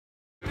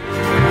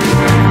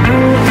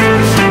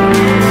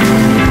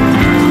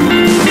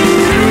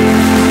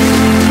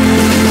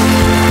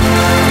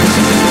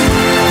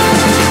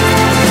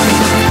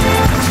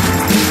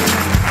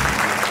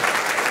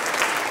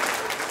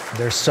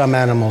There's some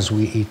animals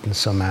we eat and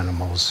some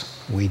animals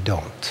we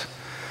don't.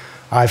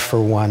 I, for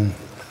one,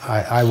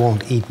 I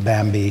won't eat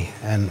Bambi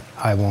and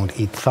I won't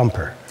eat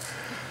Thumper.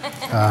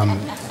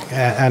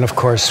 And of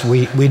course,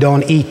 we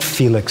don't eat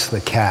Felix the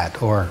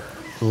cat or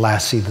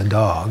Lassie the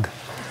dog,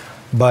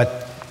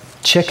 but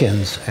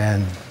chickens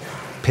and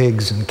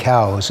pigs and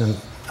cows, and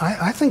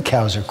I think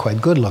cows are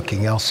quite good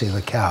looking, Elsie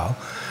the cow.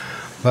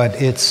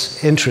 But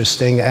it's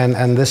interesting,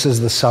 and this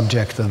is the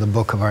subject of the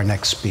book of our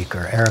next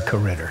speaker, Erika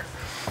Ritter.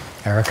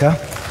 Erika?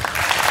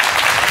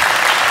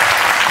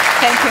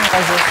 Thank you,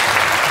 Moses.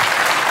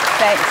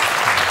 Thanks.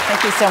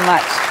 Thank you so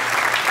much.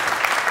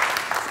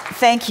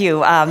 Thank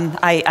you.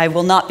 I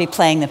will not be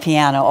playing the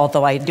piano,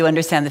 although I do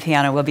understand the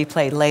piano will be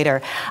played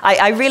later.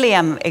 I really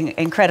am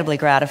incredibly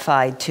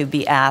gratified to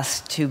be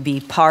asked to be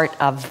part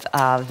of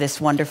this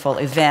wonderful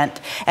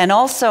event, and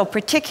also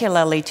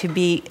particularly to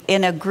be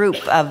in a group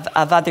of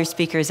other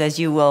speakers, as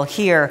you will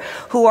hear,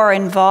 who are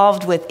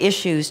involved with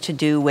issues to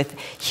do with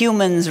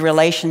humans'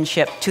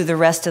 relationship to the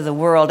rest of the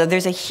world. And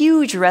there's a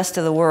huge rest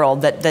of the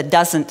world that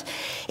doesn't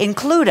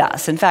include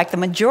us. In fact, the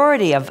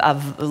majority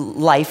of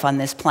life on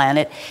this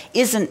planet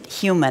isn't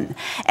human.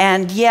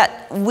 And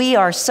yet we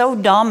are so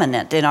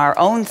dominant in our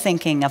own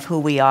thinking of who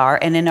we are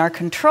and in our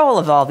control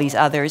of all these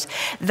others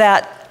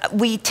that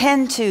we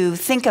tend to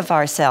think of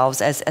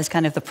ourselves as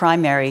kind of the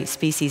primary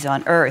species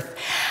on Earth.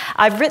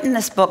 I've written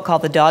this book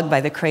called The Dog by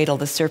the Cradle,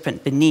 The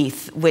Serpent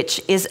Beneath, which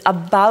is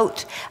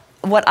about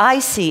what I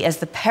see as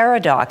the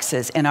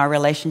paradoxes in our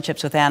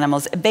relationships with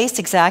animals, based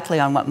exactly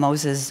on what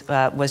Moses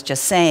was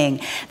just saying,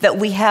 that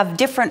we have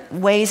different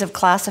ways of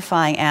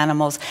classifying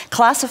animals,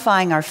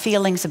 classifying our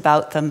feelings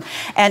about them,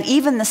 and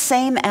even the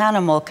same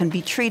animal can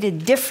be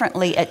treated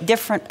differently at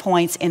different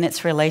points in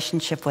its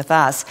relationship with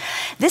us.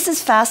 This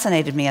has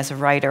fascinated me as a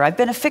writer. I've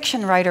been a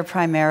fiction writer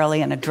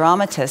primarily and a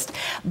dramatist,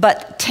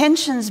 but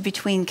tensions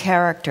between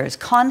characters,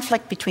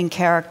 conflict between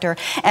character,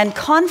 and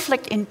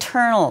conflict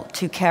internal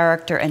to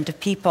character and to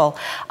people,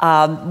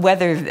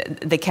 whether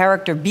the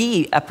character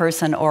be a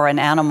person or an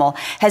animal,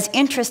 has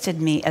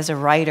interested me as a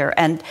writer.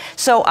 And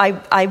so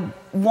I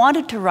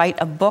wanted to write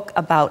a book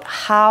about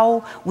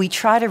how we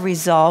try to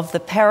resolve the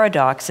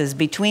paradoxes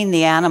between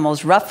the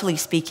animals, roughly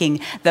speaking,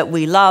 that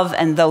we love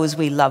and those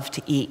we love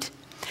to eat.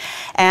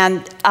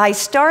 And I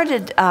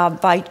started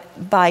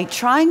by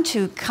trying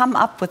to come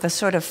up with a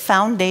sort of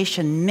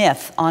foundation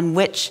myth on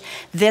which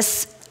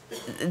this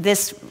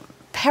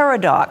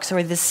paradox,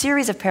 or this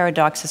series of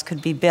paradoxes,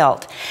 could be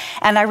built.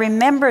 And I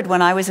remembered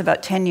when I was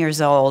about 10 years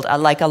old,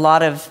 like a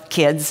lot of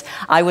kids,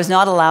 I was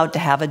not allowed to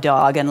have a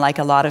dog, and like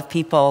a lot of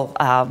people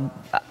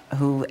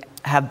who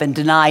have been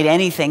denied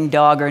anything,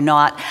 dog or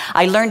not,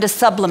 I learned to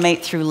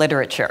sublimate through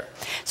literature.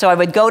 So I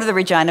would go to the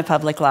Regina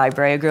Public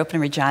Library, I grew up in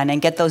Regina,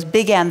 and get those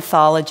big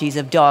anthologies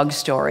of dog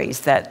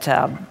stories that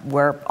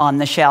were on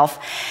the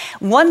shelf.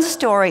 One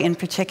story in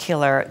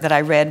particular that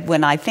I read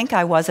when I think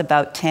I was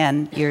about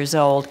 10 years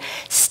old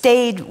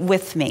stayed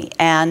with me,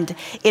 and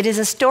it is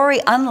a story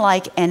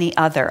unlike any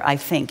other, I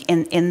think,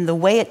 in the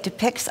way it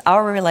depicts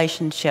our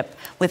relationship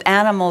with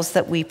animals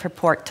that we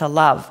purport to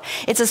love.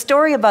 It's a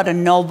story about a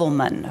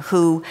nobleman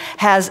who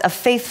has a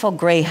faithful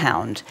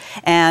greyhound,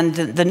 and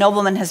the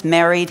nobleman has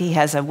married, he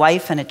has a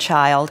wife and a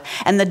child,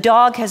 and the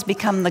dog has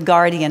become the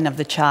guardian of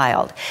the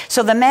child.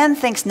 So the man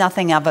thinks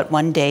nothing of it.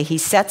 One day he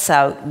sets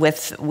out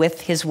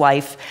with his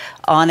wife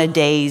on a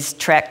day's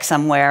trek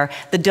somewhere.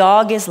 The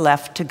dog is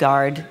left to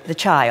guard the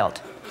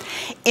child.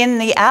 In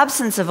the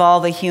absence of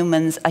all the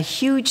humans, a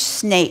huge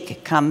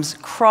snake comes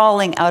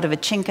crawling out of a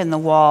chink in the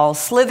wall,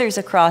 slithers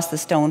across the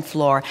stone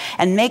floor,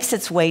 and makes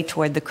its way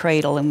toward the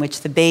cradle in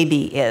which the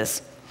baby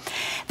is.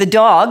 The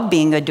dog,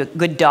 being a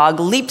good dog,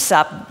 leaps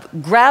up,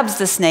 grabs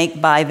the snake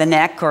by the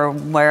neck, or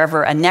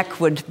wherever a neck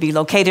would be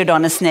located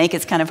on a snake.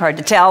 It's kind of hard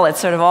to tell. It's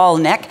sort of all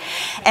neck.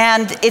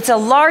 And it's a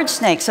large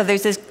snake, so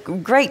there's this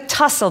great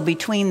tussle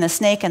between the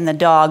snake and the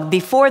dog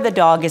before the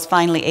dog is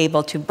finally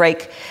able to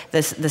break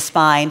the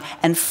spine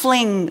and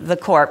fling the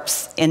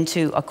corpse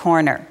into a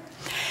corner.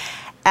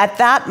 At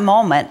that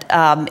moment,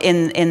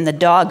 in the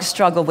dog's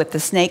struggle with the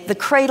snake, the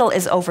cradle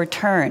is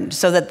overturned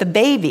so that the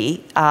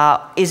baby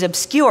is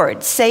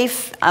obscured,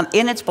 safe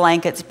in its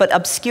blankets, but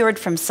obscured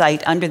from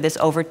sight under this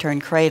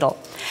overturned cradle.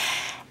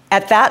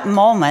 At that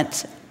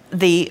moment,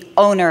 the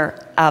owner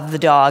of the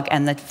dog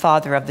and the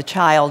father of the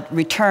child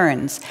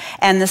returns,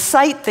 and the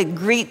sight that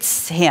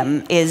greets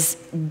him is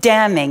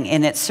damning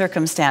in its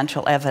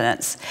circumstantial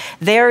evidence.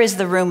 There is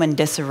the room in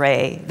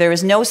disarray. There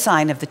is no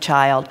sign of the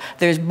child.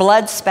 There's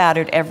blood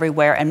spattered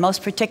everywhere, and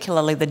most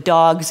particularly the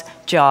dog's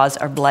jaws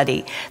are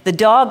bloody. The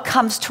dog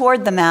comes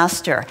toward the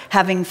master,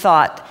 having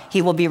thought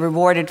he will be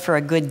rewarded for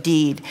a good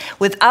deed.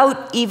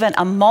 Without even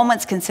a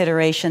moment's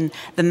consideration,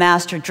 the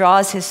master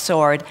draws his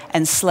sword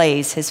and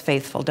slays his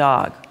faithful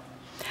dog.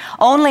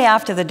 Only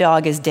after the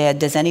dog is dead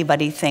does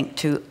anybody think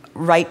to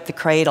right the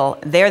cradle.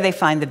 There they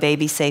find the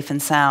baby safe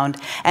and sound,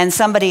 and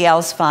somebody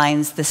else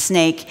finds the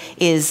snake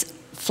is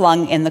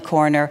flung in the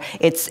corner,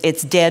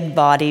 its dead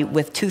body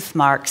with tooth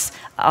marks,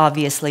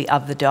 obviously,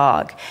 of the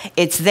dog.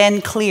 It's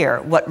then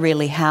clear what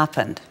really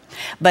happened.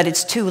 But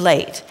it's too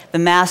late. The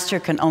master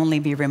can only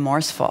be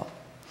remorseful.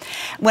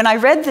 When I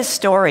read this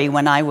story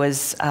when I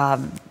was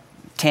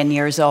 10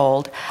 years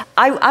old,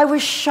 I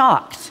was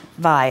shocked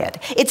by it.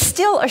 It's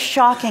still a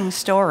shocking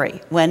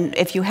story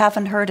if you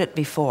haven't heard it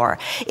before.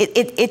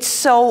 It's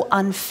so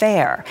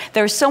unfair.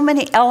 There are so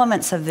many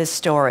elements of this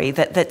story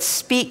that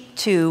speak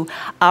to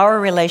our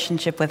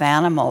relationship with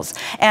animals.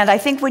 And I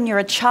think when you're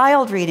a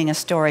child reading a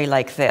story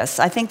like this,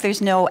 I think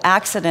there's no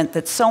accident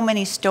that so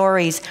many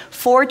stories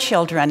for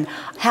children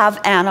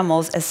have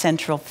animals as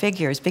central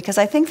figures, because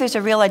I think there's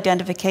a real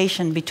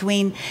identification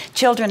between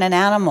children and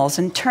animals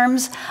in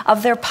terms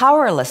of their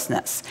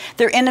powerlessness,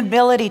 their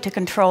inability to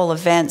control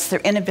events, their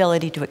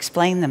inability to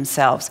explain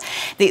themselves.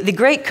 The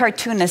great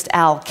cartoonist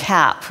Al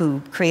Capp,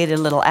 who created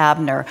Little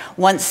Abner,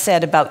 once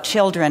said about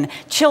children,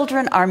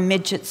 "Children are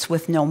midgets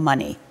with no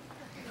money."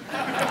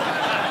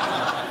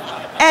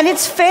 And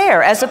it's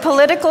fair. As a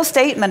political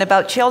statement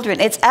about children,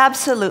 it's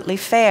absolutely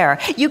fair.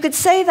 You could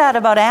say that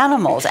about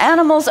animals.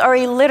 Animals are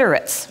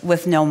illiterates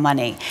with no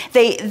money.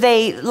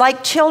 They,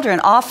 like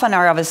children, often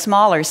are of a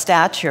smaller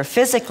stature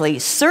physically,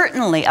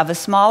 certainly of a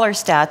smaller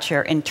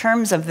stature in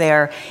terms of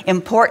their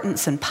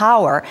importance and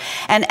power.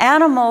 And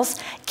animals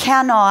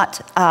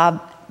cannot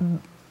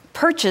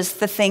purchase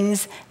the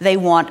things they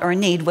want or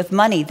need with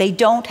money. They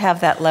don't have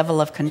that level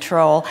of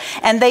control,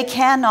 and they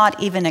cannot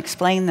even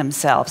explain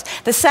themselves.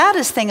 The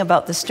saddest thing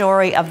about the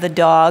story of the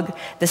dog,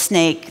 the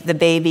snake, the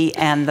baby,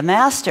 and the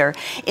master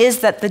is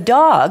that the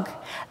dog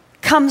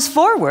comes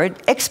forward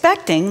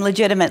expecting,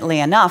 legitimately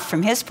enough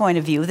from his point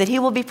of view, that he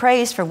will be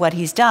praised for what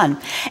he's done.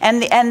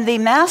 And the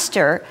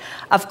master,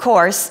 of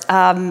course,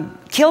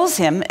 kills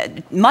him,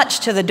 much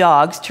to the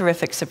dog's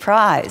terrific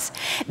surprise.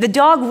 The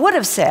dog would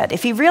have said,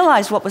 if he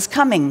realized what was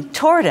coming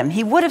toward him,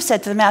 he would have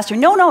said to the master,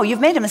 "No, no,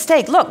 you've made a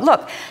mistake. Look,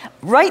 look,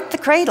 right the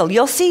cradle.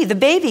 You'll see the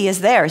baby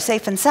is there,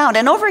 safe and sound.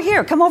 And over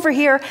here, come over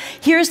here.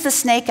 Here's the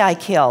snake I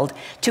killed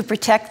to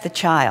protect the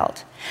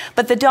child."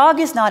 But the dog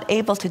is not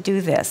able to do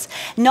this.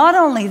 Not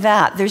only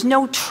that, there's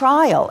no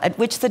trial at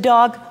which the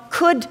dog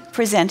could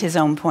present his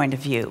own point of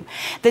view.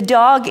 The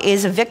dog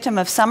is a victim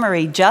of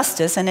summary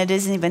justice, and it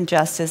isn't even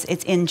justice,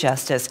 it's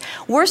injustice.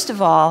 Worst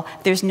of all,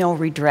 there's no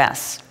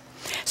redress.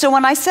 So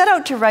when I set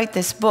out to write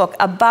this book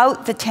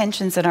about the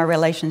tensions in our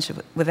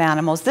relationship with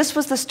animals, this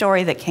was the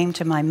story that came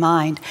to my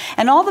mind.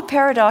 And all the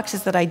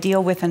paradoxes that I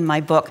deal with in my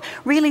book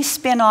really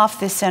spin off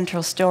this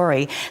central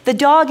story. The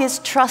dog is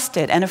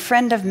trusted and a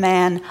friend of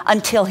man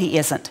until he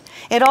isn't.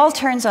 It all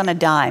turns on a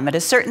dime. At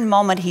a certain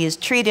moment, he is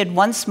treated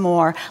once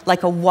more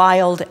like a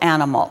wild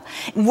animal.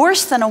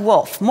 Worse than a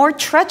wolf, more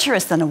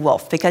treacherous than a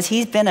wolf, because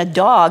he's been a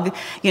dog,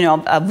 you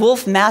know, a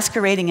wolf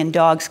masquerading in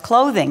dog's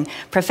clothing,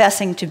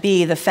 professing to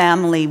be the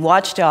family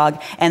watchdog,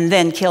 and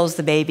then kills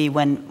the baby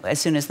as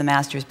soon as the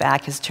master's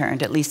back is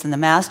turned, at least in the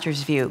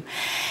master's view.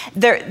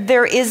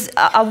 There is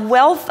a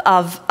wealth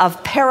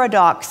of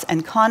paradox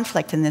and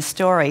conflict in this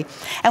story.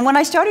 And when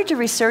I started to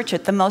research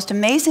it, the most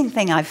amazing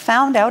thing I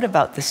found out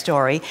about the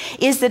story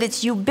is that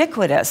it's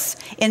ubiquitous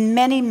in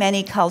many,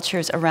 many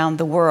cultures around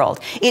the world.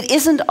 It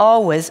isn't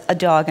always a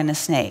dog and a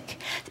snake.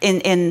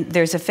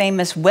 There's a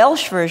famous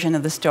Welsh version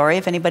of the story,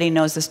 if anybody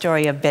knows the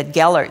story of Bed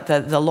Gellert,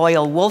 the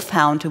loyal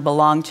wolfhound who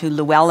belonged to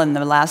Llewellyn,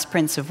 the last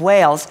Prince of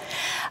Wales.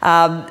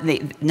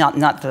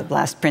 Not the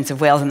last Prince of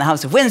Wales in the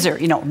House of Windsor,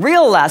 you know,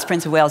 real last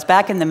Prince of Wales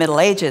back in the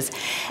Middle Ages.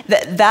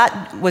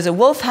 That was a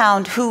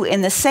wolfhound who,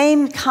 in the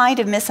same kind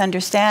of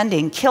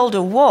misunderstanding, killed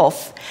a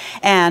wolf,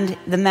 and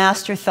the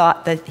master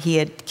thought that he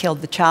had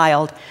killed the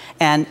child,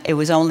 and it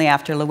was only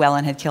after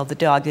Llewellyn had killed the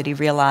dog that he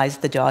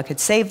realized the dog had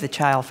saved the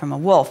child from a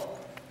wolf.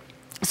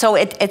 So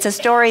it's a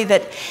story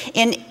that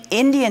in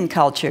Indian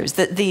cultures,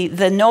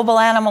 the noble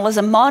animal is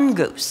a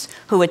mongoose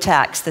who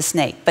attacks the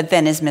snake, but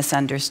then is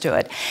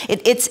misunderstood.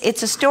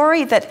 It's a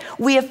story that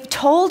we have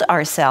told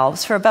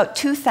ourselves for about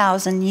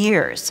 2,000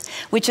 years,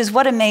 which is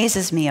what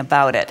amazes me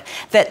about it,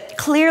 that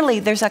clearly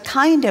there's a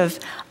kind of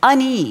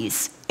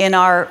unease in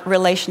our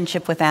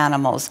relationship with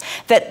animals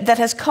that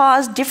has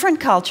caused different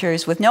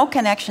cultures with no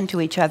connection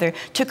to each other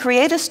to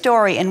create a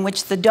story in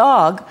which the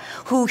dog,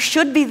 who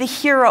should be the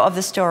hero of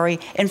the story,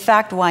 in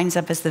fact winds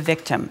up as the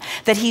victim.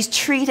 That he's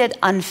treated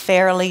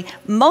unfairly,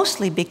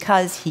 mostly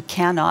because he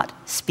cannot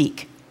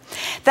speak.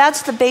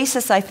 That's the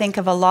basis, I think,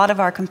 of a lot of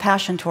our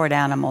compassion toward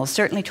animals,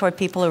 certainly toward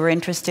people who are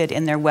interested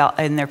in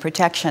their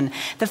protection.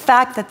 The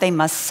fact that they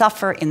must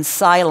suffer in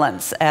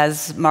silence,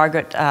 as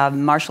Margaret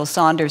Marshall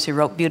Saunders, who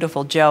wrote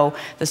Beautiful Joe,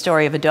 The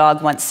Story of a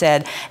Dog, once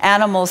said,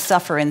 "Animals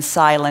suffer in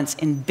silence,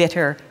 in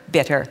bitter,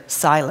 bitter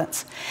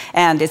silence."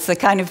 And it's the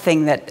kind of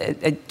thing that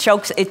it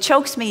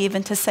chokes me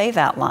even to say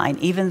that line,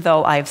 even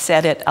though I've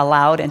said it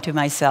aloud and to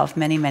myself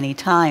many, many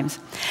times.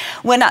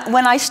 When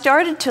I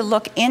started to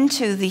look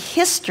into the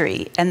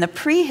history and the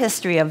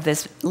prehistory of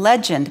this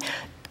legend,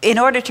 in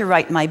order to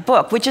write my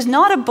book, which is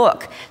not a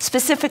book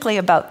specifically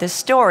about this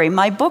story.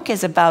 My book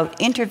is about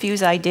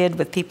interviews I did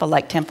with people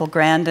like Temple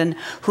Grandin,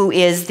 who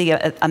is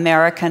the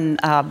American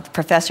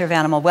professor of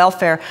animal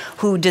welfare,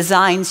 who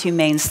designs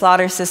humane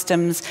slaughter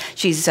systems.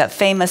 She's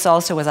famous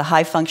also as a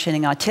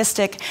high-functioning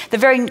autistic. The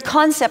very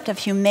concept of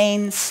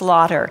humane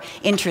slaughter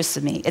interests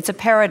me. It's a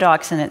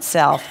paradox in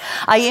itself.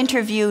 I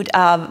interviewed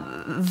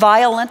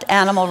violent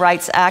animal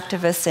rights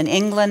activists in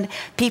England,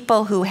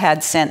 people who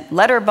had sent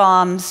letter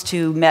bombs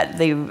to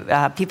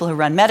people who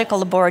run medical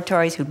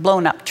laboratories, who'd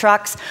blown up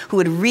trucks, who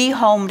had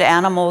rehomed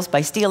animals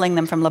by stealing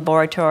them from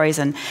laboratories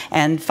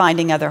and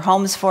finding other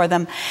homes for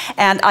them.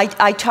 And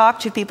I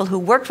talked to people who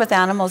worked with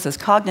animals as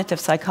cognitive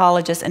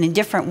psychologists and in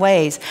different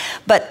ways,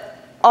 but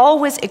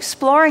always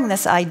exploring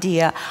this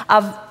idea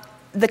of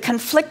the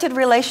conflicted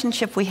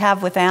relationship we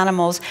have with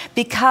animals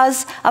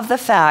because of the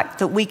fact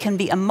that we can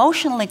be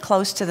emotionally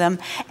close to them,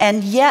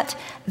 and yet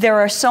there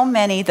are so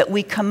many that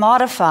we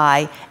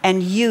commodify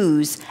and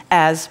use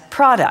as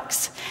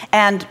products.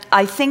 And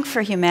I think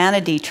for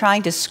humanity,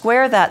 trying to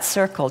square that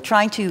circle,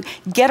 trying to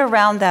get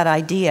around that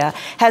idea,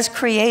 has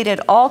created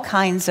all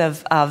kinds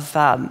of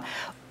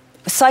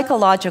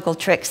psychological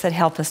tricks that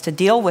help us to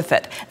deal with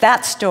it.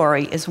 That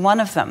story is one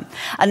of them.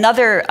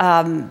 Another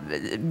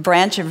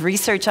branch of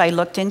research I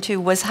looked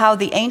into was how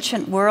the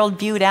ancient world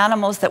viewed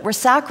animals that were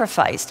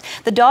sacrificed.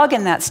 The dog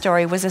in that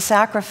story was a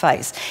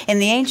sacrifice. In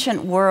the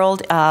ancient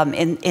world,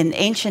 in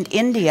ancient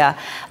India,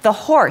 the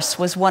horse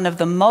was one of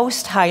the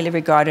most highly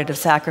regarded of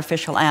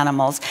sacrificial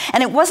animals.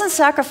 And it wasn't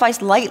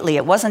sacrificed lightly.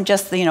 It wasn't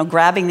just,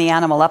 grabbing the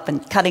animal up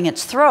and cutting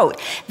its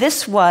throat.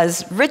 This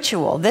was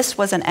ritual. This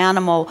was an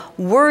animal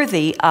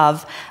worthy of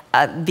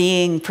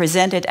being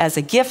presented as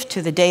a gift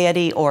to the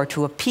deity or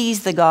to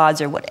appease the gods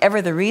or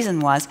whatever the reason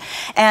was.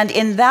 And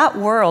in that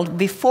world,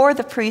 before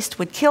the priest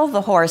would kill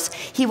the horse,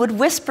 he would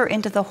whisper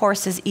into the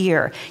horse's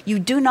ear, "You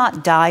do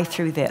not die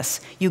through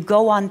this. You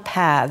go on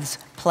paths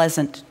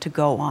pleasant to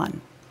go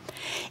on."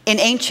 In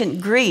ancient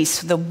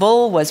Greece, the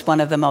bull was one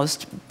of the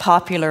most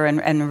popular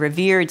and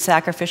revered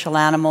sacrificial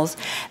animals.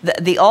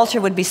 The altar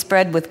would be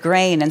spread with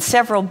grain, and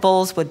several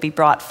bulls would be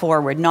brought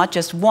forward, not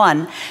just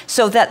one,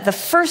 so that the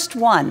first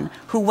one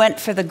who went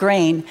for the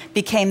grain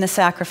became the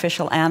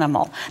sacrificial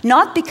animal.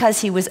 Not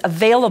because he was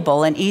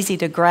available and easy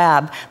to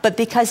grab, but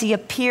because he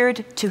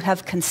appeared to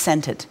have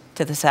consented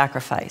to the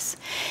sacrifice.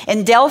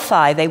 In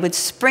Delphi, they would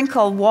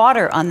sprinkle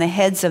water on the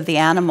heads of the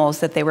animals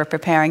that they were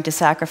preparing to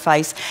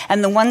sacrifice,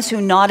 and the ones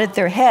who nodded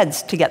their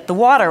heads to get the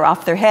water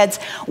off their heads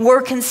were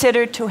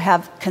considered to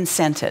have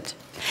consented.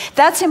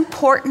 That's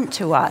important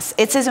to us.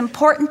 It's as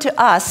important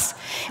to us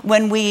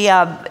when we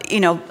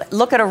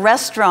look at a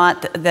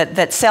restaurant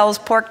that sells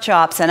pork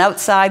chops, and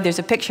outside there's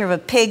a picture of a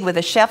pig with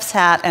a chef's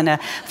hat and a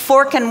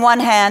fork in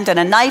one hand and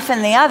a knife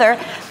in the other.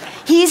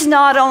 He's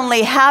not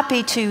only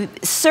happy to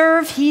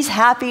serve, he's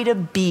happy to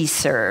be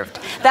served.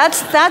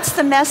 That's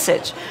the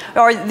message.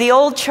 Or the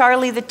old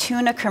Charlie the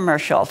Tuna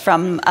commercial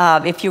from,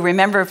 if you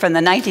remember, from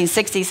the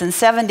 1960s and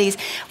 70s.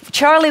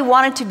 Charlie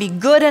wanted to be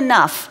good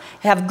enough,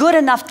 have good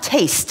enough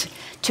taste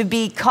to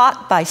be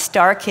caught by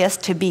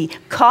Starkist, to be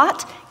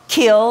caught,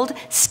 killed,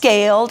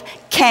 scaled,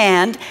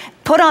 canned,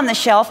 put on the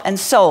shelf and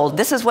sold.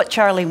 This is what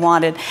Charlie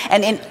wanted.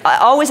 And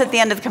always at the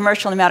end of the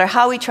commercial, no matter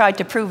how he tried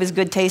to prove his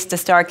good taste to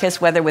Starkist,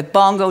 whether with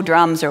bongo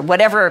drums or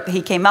whatever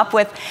he came up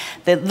with,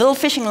 the little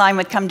fishing line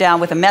would come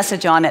down with a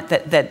message on it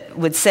that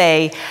would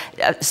say,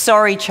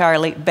 "Sorry,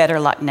 Charlie,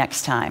 better luck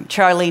next time."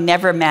 Charlie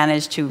never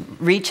managed to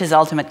reach his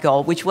ultimate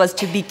goal, which was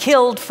to be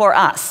killed for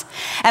us.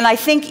 And I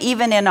think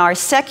even in our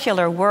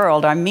secular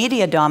world, our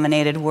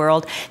media-dominated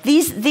world,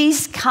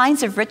 these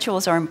kinds of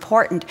rituals are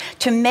important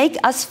to make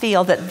us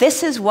feel that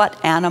this is what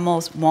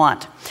animals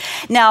want.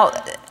 Now,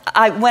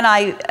 when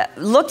I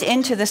looked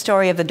into the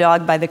story of the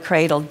dog by the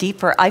cradle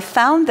deeper, I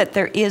found that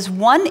there is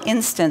one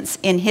instance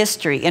in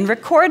history, in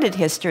recorded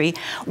history,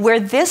 where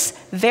this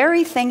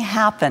very thing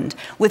happened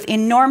with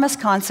enormous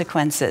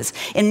consequences.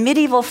 In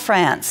medieval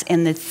France,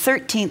 in the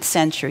 13th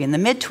century, in the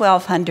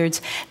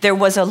mid-1200s, there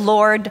was a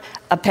lord,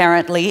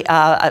 apparently,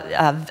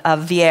 of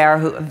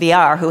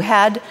Villars, who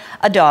had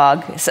a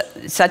dog,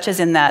 such as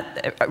in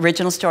that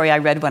original story I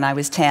read when I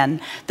was 10.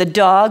 The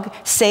dog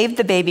saved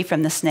the baby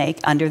from the snake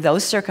under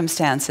those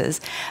circumstances.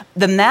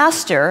 The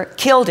master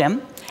killed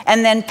him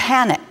and then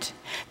panicked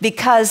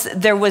because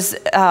there was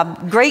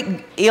great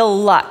ill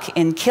luck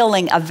in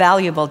killing a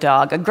valuable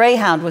dog. A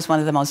greyhound was one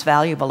of the most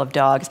valuable of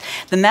dogs.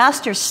 The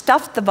master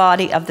stuffed the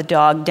body of the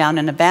dog down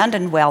an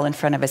abandoned well in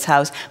front of his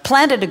house,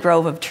 planted a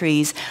grove of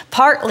trees,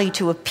 partly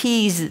to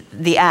appease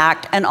the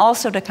act and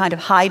also to kind of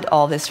hide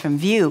all this from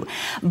view.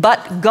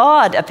 But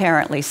God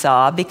apparently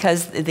saw,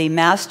 because the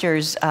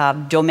master's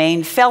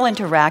domain fell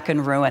into rack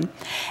and ruin.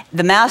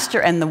 The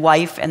master and the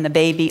wife and the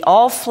baby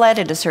all fled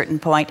at a certain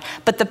point,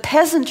 but the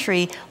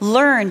peasantry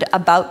learned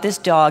about this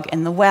dog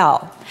in the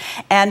well.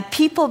 And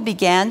people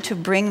began to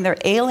bring their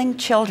ailing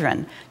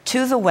children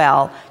to the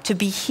well to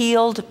be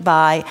healed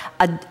by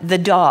the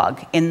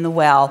dog in the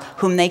well,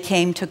 whom they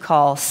came to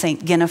call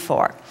Saint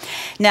Guinevere.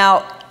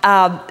 Now,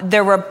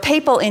 there were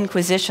papal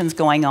inquisitions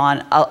going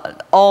on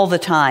all the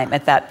time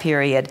at that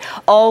period.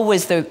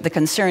 Always the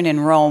concern in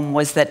Rome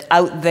was that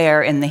out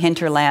there in the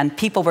hinterland,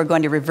 people were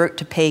going to revert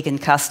to pagan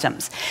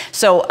customs.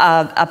 So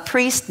a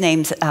priest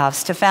named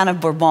Stephen of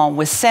Bourbon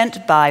was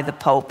sent by the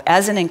Pope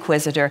as an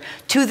inquisitor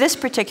to this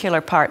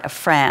particular part of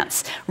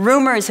France.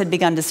 Rumors had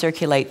begun to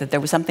circulate that there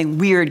was something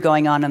weird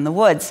going on in the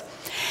woods.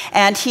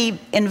 And he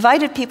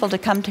invited people to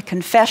come to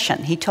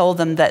confession. He told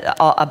them that,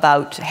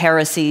 about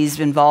heresies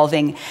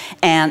involving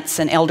ants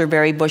and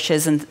elderberry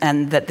bushes,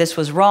 and that this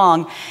was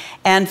wrong.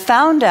 And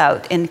found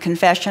out in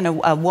confession,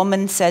 a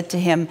woman said to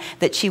him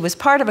that she was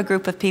part of a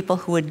group of people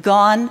who had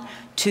gone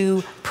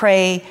to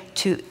pray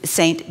to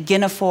Saint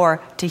Guinevere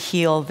to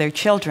heal their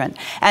children.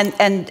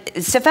 And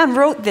Stephen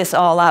wrote this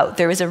all out.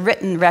 There is a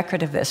written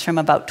record of this from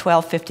about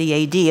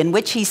 1250 AD, in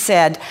which he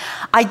said,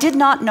 "I did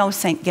not know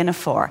Saint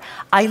Guinevere.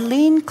 I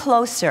leaned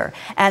closer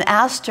and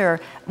asked her,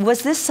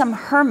 was this some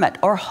hermit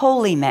or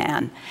holy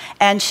man?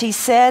 And she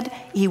said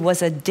he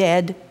was a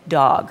dead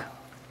dog."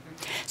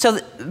 So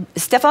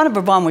Stephen of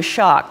Bourbon was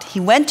shocked. He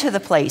went to the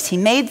place. He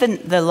made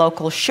the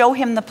locals show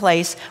him the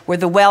place where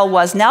the well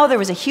was. Now there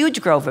was a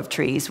huge grove of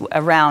trees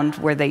around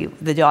where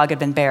the dog had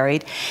been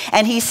buried.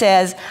 And he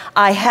says,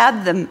 "I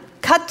had them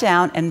cut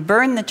down and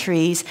burn the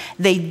trees.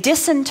 They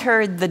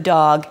disinterred the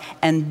dog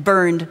and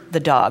burned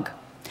the dog."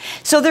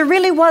 So there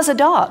really was a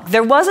dog.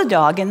 There was a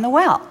dog in the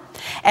well.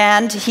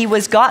 And he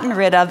was gotten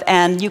rid of,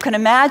 and you can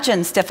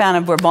imagine Stephen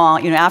of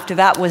Bourbon, after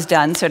that was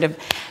done, sort of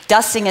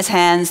dusting his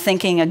hands,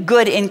 thinking a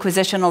good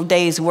inquisitional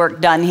day's work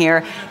done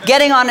here,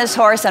 getting on his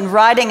horse and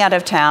riding out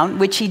of town,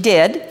 which he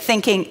did,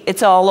 thinking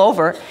it's all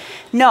over.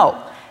 No,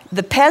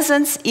 the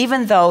peasants,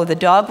 even though the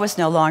dog was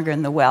no longer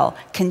in the well,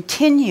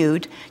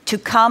 continued to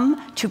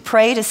come to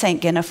pray to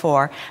Saint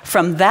Guinevere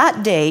from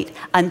that date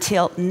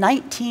until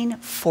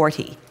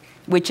 1940.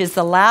 Which is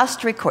the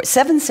last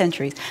 7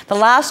 centuries, the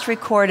last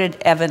recorded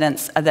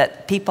evidence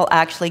that people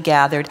actually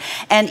gathered.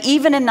 And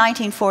even in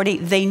 1940,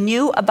 they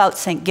knew about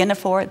Saint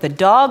Guinevere, the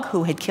dog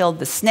who had killed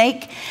the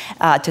snake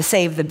to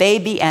save the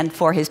baby and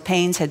for his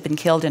pains had been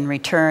killed in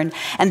return.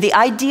 And the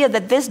idea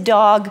that this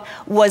dog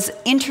was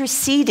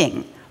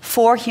interceding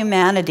for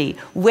humanity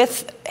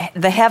with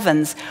the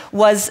heavens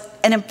was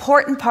an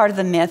important part of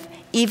the myth,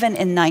 even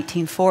in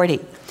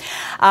 1940.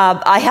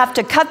 I have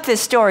to cut this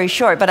story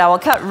short, but I will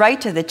cut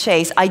right to the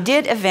chase. I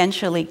did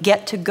eventually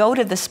get to go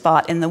to the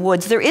spot in the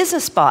woods. There is a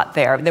spot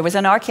there. There was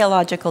an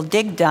archaeological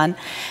dig done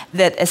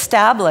that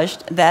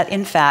established that,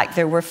 in fact,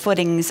 there were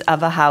footings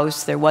of a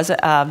house. There was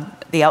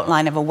the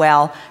outline of a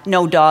well.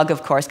 No dog,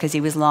 of course, because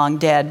he was long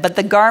dead. But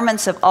the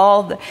garments of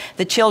all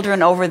the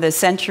children over the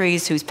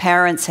centuries whose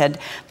parents had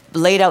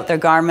laid out their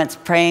garments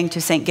praying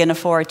to Saint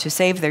Guinevere to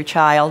save their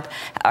child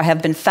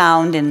have been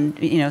found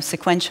in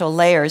sequential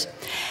layers.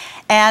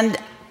 And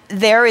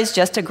there is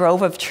just a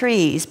grove of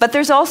trees. But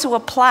there's also a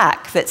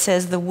plaque that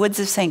says the Woods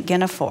of Saint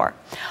Guinevere.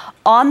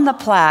 On the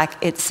plaque,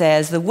 it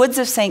says, the Woods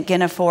of Saint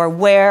Guinevere,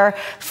 where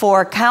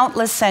for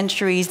countless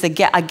centuries a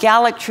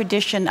Gallic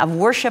tradition of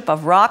worship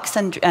of rocks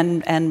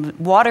and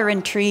water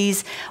and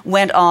trees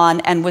went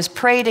on and was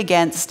prayed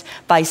against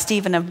by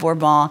Stephen of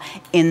Bourbon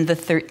in the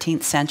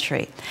 13th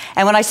century.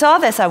 And when I saw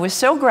this, I was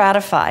so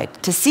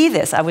gratified to see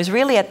this. I was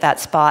really at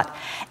that spot.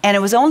 And it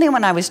was only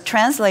when I was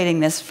translating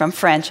this from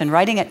French and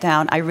writing it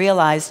down, I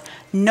realized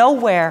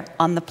nowhere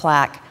on the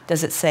plaque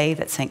does it say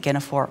that Saint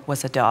Guinevere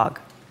was a dog.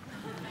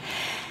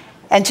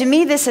 And to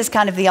me, this is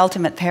kind of the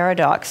ultimate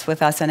paradox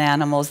with us and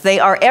animals. They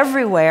are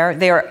everywhere.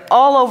 They are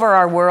all over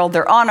our world.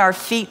 They're on our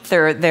feet.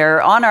 They're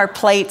on our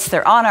plates.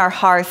 They're on our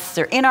hearths.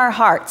 They're in our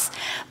hearts.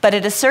 But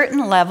at a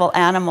certain level,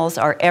 animals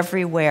are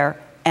everywhere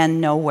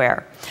and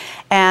nowhere.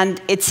 And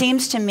it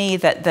seems to me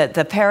that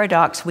the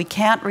paradox we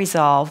can't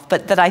resolve,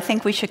 but that I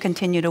think we should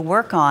continue to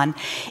work on,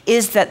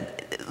 is that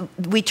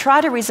we try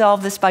to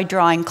resolve this by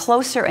drawing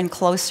closer and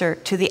closer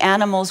to the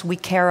animals we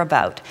care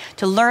about,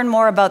 to learn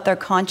more about their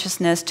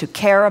consciousness, to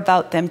care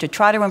about them, to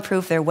try to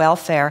improve their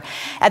welfare.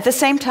 At the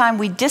same time,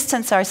 we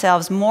distance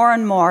ourselves more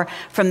and more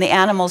from the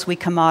animals we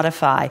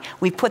commodify.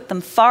 We put them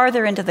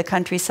farther into the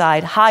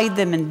countryside, hide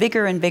them in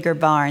bigger and bigger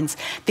barns,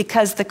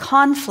 because the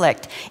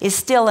conflict is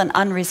still an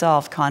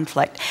unresolved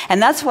conflict.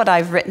 And that's what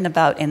I've written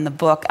about in the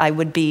book. I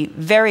would be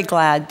very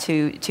glad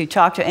to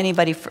talk to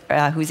anybody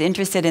who's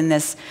interested in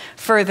this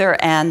further.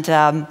 And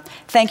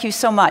thank you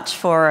so much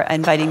for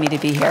inviting me to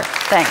be here.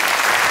 Thanks.